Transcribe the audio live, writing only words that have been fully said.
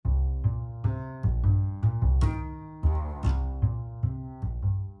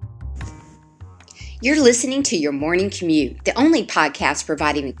You're listening to Your Morning Commute, the only podcast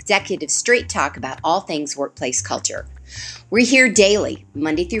providing executives straight talk about all things workplace culture. We're here daily,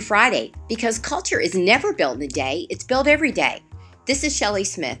 Monday through Friday, because culture is never built in a day, it's built every day. This is Shelley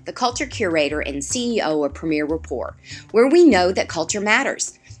Smith, the culture curator and CEO of Premier Rapport, where we know that culture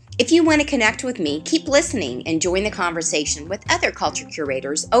matters. If you want to connect with me, keep listening and join the conversation with other culture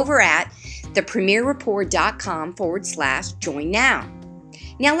curators over at thepremierrapport.com/join now.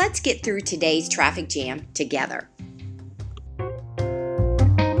 Now let's get through today's traffic jam together.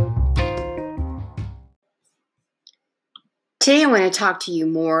 Today I want to talk to you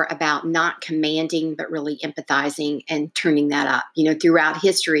more about not commanding, but really empathizing and turning that up. Throughout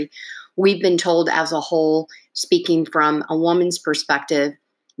history, we've been told as a whole, speaking from a woman's perspective,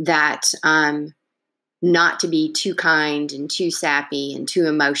 that not to be too kind and too sappy and too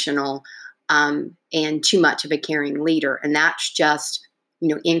emotional and too much of a caring leader. And that's just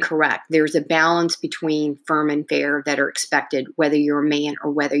incorrect. There's a balance between firm and fair that are expected, whether you're a man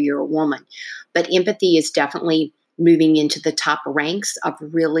or whether you're a woman. But empathy is definitely moving into the top ranks of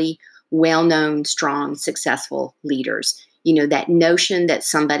really well-known, strong, successful leaders. That notion that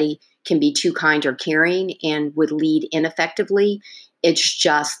somebody can be too kind or caring and would lead ineffectively, it's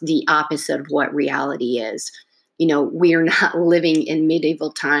just the opposite of what reality is. We are not living in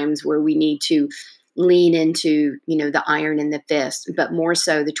medieval times where we need to lean into, the iron in the fist, but more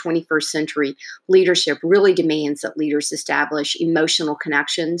so the 21st century leadership really demands that leaders establish emotional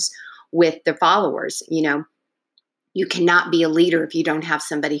connections with their followers. You cannot be a leader if you don't have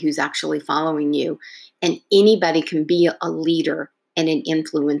somebody who's actually following you, and anybody can be a leader and an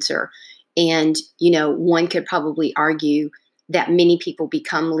influencer. And, one could probably argue that many people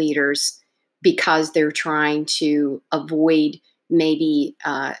become leaders because they're trying to avoid maybe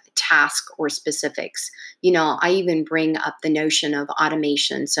task or specifics. I even bring up the notion of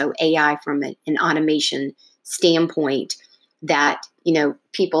automation. So AI from an automation standpoint, that,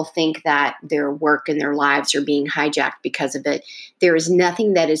 people think that their work and their lives are being hijacked because of it. There is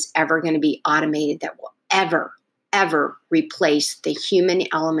nothing that is ever going to be automated that will ever replace the human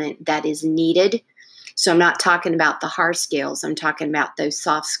element that is needed. So I'm not talking about the hard skills. I'm talking about those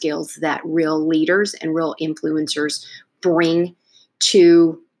soft skills that real leaders and real influencers bring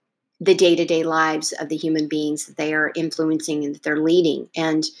to the day-to-day lives of the human beings that they are influencing and that they're leading.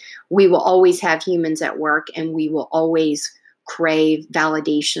 And we will always have humans at work, and we will always crave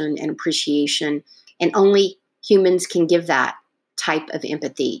validation and appreciation. And only humans can give that type of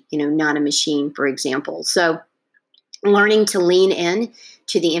empathy, not a machine, for example. So learning to lean in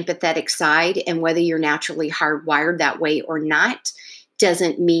to the empathetic side, and whether you're naturally hardwired that way or not,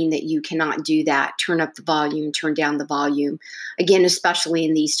 doesn't mean that you cannot do that. Turn up the volume, turn down the volume, again, especially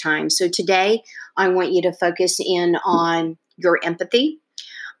in these times. So today, I want you to focus in on your empathy.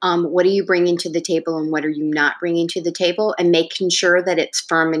 What are you bringing to the table and what are you not bringing to the table? And making sure that it's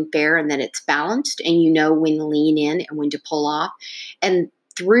firm and fair and that it's balanced, and when to lean in and when to pull off. And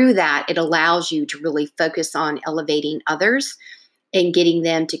through that, it allows you to really focus on elevating others and getting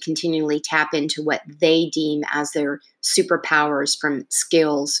them to continually tap into what they deem as their superpowers, from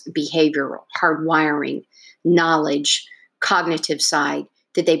skills, behavioral, hardwiring, knowledge, cognitive side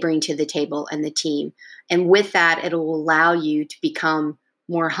that they bring to the table and the team. And with that, it will allow you to become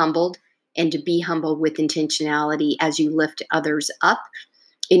more humbled and to be humbled with intentionality as you lift others up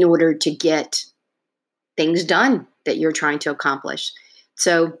in order to get things done that you're trying to accomplish.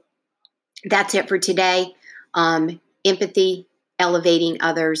 So that's it for today. Empathy, elevating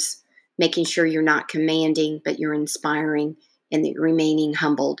others, making sure you're not commanding, but you're inspiring, and that you're remaining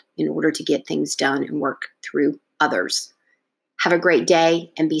humbled in order to get things done and work through others. Have a great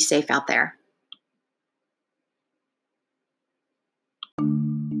day and be safe out there.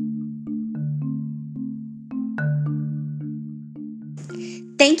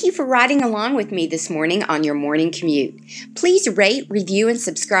 Thank you for riding along with me this morning on your morning commute. Please rate, review, and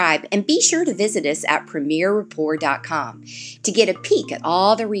subscribe, and be sure to visit us at premierrapport.com to get a peek at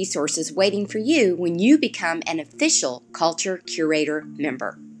all the resources waiting for you when you become an official Culture Curator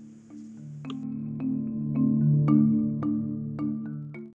member.